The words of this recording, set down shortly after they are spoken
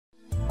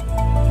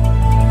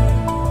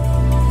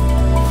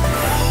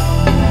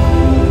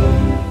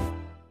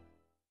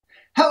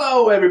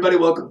Hello everybody,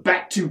 welcome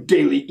back to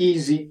Daily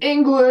Easy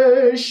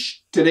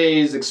English.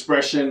 Today's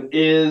expression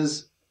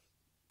is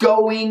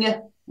going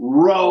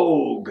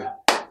rogue.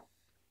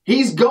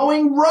 He's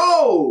going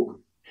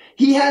rogue.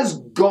 He has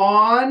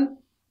gone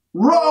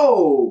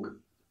rogue.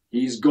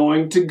 He's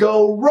going to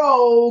go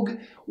rogue.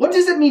 What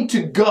does it mean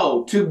to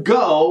go? To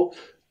go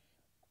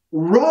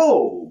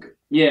rogue.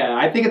 Yeah,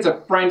 I think it's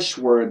a French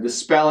word. The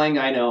spelling,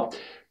 I know.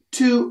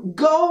 To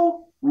go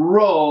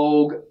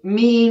rogue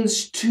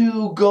means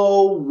to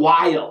go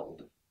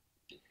wild.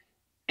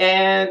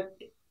 And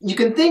you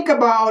can think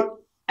about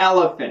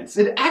elephants.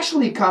 It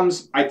actually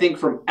comes, I think,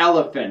 from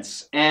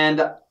elephants.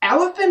 And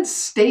elephants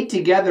stay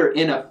together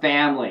in a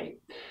family.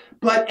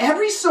 But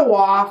every so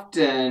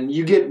often,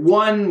 you get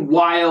one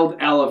wild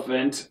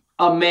elephant,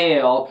 a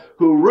male,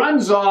 who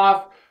runs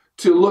off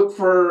to look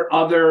for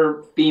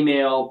other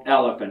female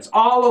elephants.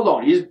 All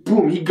alone.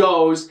 He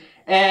goes.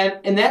 And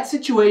in that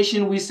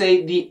situation, we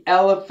say the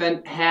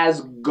elephant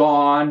has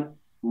gone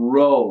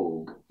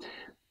rogue.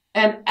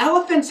 And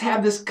elephants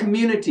have this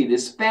community,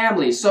 this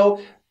family.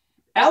 So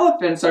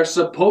elephants are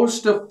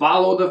supposed to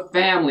follow the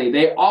family.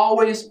 They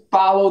always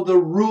follow the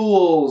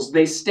rules.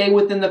 They stay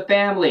within the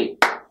family.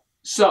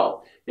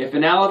 So if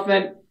an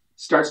elephant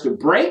starts to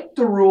break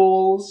the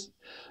rules,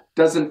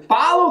 doesn't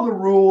follow the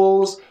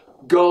rules,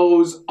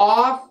 goes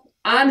off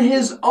on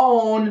his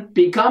own,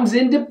 becomes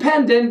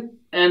independent,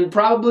 and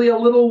probably a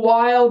little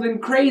wild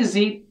and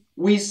crazy,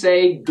 we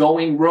say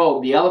going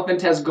rogue. The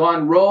elephant has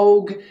gone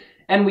rogue,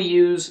 and we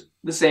use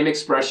the same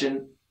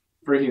expression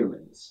for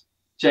humans.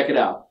 Check it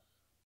out.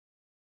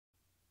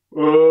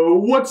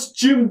 What's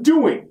Jim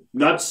doing?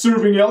 Not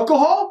serving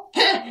alcohol?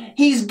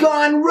 He's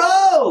gone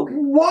rogue.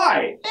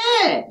 Why?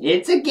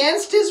 It's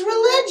against his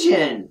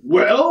religion.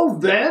 Well,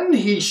 then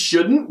he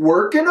shouldn't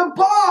work in a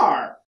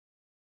bar.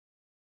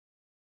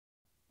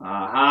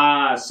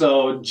 Aha,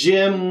 so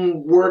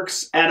Jim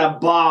works at a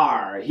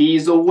bar.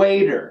 He's a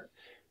waiter.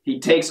 He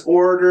takes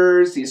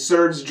orders, he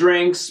serves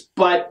drinks,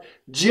 but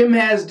Jim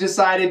has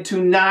decided to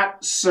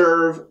not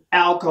serve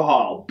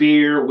alcohol,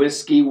 beer,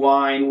 whiskey,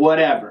 wine,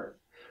 whatever.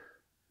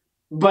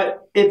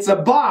 But it's a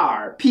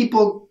bar.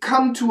 People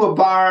come to a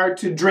bar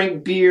to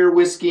drink beer,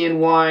 whiskey,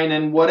 and wine,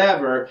 and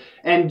whatever,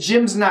 and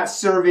Jim's not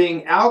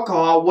serving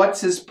alcohol.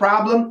 What's his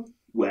problem?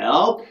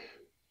 Well,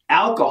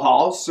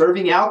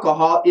 serving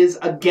alcohol is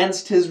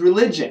against his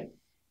religion.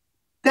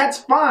 That's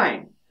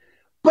fine.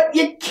 But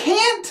you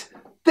can't,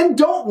 then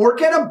don't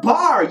work at a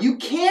bar. You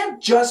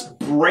can't just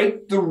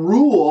break the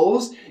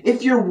rules.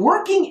 If you're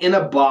working in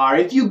a bar,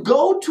 if you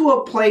go to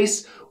a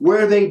place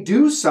where they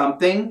do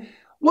something,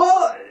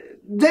 well,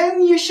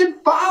 then you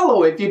should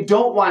follow. If you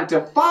don't want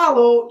to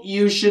follow,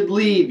 you should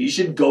leave. You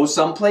should go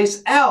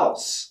someplace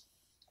else.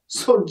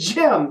 So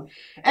Jim,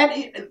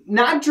 and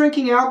not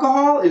drinking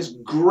alcohol is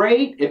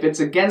great. If it's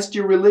against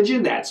your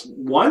religion, that's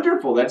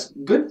wonderful. That's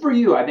good for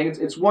you. I think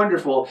it's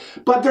wonderful.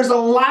 But there's a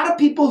lot of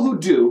people who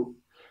do,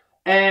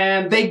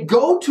 and they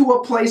go to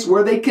a place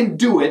where they can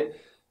do it.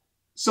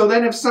 So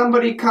then if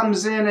somebody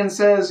comes in and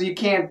says you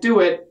can't do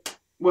it,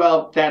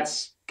 well,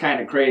 that's kind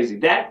of crazy.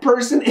 That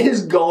person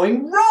is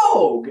going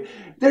rogue.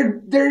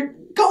 They're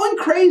going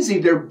crazy.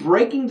 They're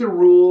breaking the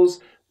rules.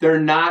 They're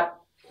not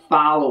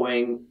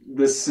following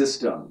the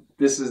system.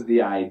 This is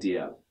the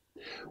idea.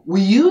 We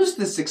use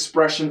this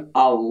expression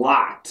a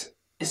lot,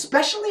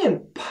 especially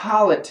in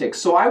politics.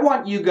 So I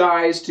want you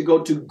guys to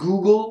go to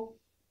Google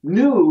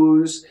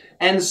News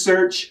and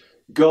search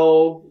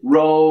go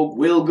rogue,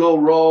 will go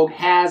rogue,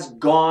 has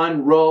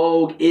gone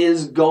rogue,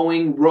 is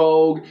going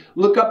rogue.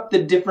 Look up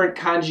the different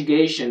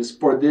conjugations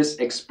for this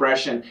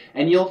expression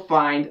and you'll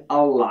find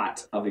a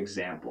lot of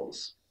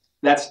examples.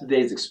 That's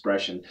today's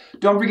expression.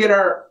 Don't forget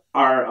our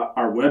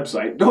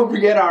website. Don't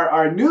forget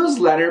our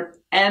newsletter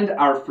and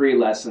our free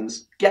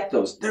lessons. Get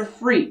those. They're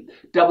free.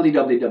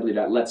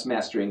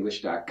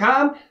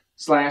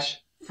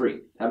 www.letsmasterenglish.com/free.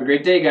 Have a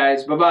great day,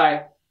 guys.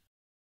 Bye-bye.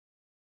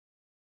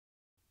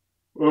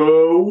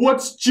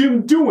 What's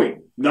Jim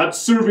doing? Not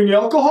serving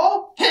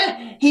alcohol?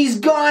 He's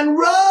gone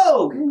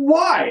rogue.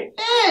 Why?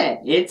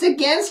 It's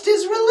against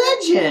his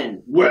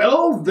religion.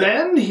 Well,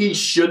 then he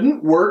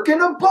shouldn't work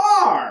in a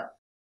bar.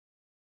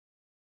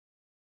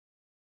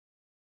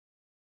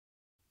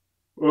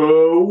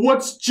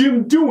 What's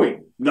Jim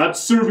doing? Not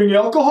serving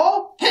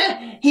alcohol?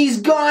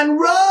 He's gone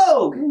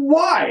rogue.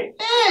 Why?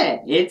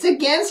 It's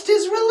against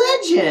his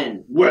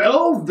religion.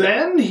 Well,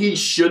 then he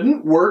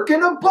shouldn't work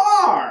in a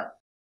bar.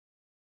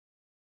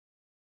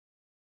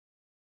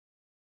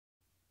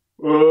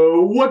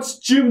 What's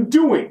Jim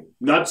doing?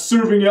 Not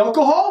serving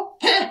alcohol?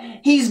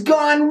 He's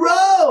gone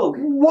rogue.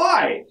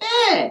 Why?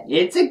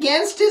 It's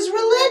against his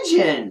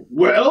religion.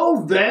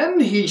 Well,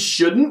 then he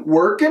shouldn't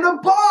work in a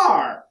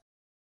bar.